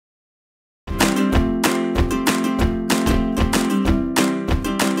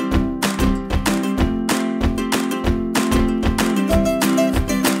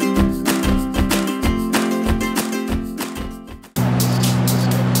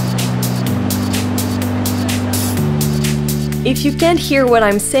If you can't hear what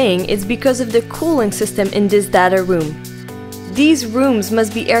I'm saying, it's because of the cooling system in this data room. These rooms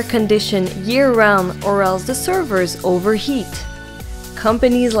must be air-conditioned year-round or else the servers overheat.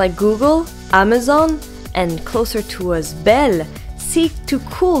 Companies like Google, Amazon, and closer to us, Bell, seek to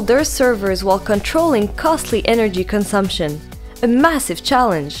cool their servers while controlling costly energy consumption. A massive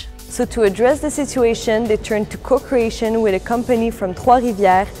challenge. So to address the situation, they turned to co-creation with a company from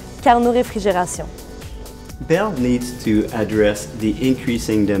Trois-Rivières, Carnot Refrigeration. Bell needs to address the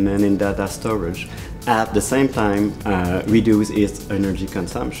increasing demand in data storage, at the same time reduce its energy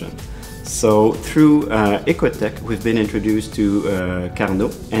consumption. So through Écotech, we've been introduced to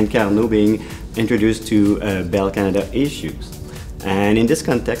Carnot, and Carnot being introduced to Bell Canada issues. And in this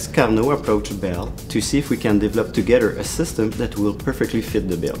context, Carnot approached Bell to see if we can develop together a system that will perfectly fit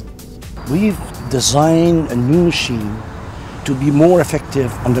the bill. We've designed a new machine to be more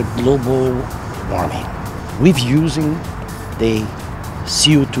effective under global warming. We're using the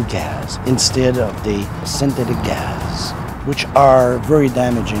CO2 gas instead of the synthetic gas, which are very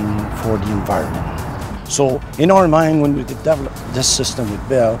damaging for the environment. So in our mind, when we develop this system with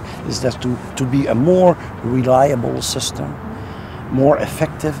Bell, is that to be a more reliable system, more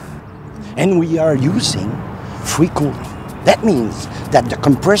effective, and we are using free cooling. That means that the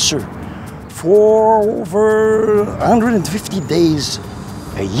compressor for over 150 days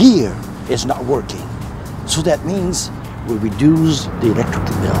a year is not working. So that means we reduce the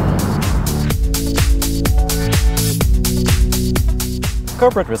electrical bill.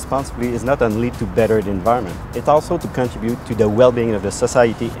 Corporate responsibility is not only to better the environment, it's also to contribute to the well-being of the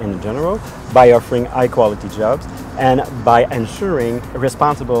society in general by offering high-quality jobs and by ensuring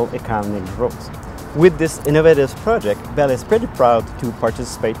responsible economic growth. With this innovative project, Bell is pretty proud to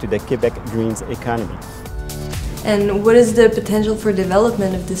participate to the Quebec Greens economy. And what is the potential for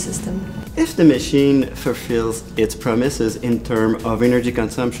development of this system? If the machine fulfills its promises in terms of energy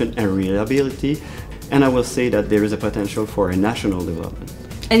consumption and reliability, and I will say that there is a potential for a national development.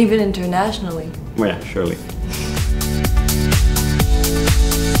 And even internationally? Well, yeah, surely.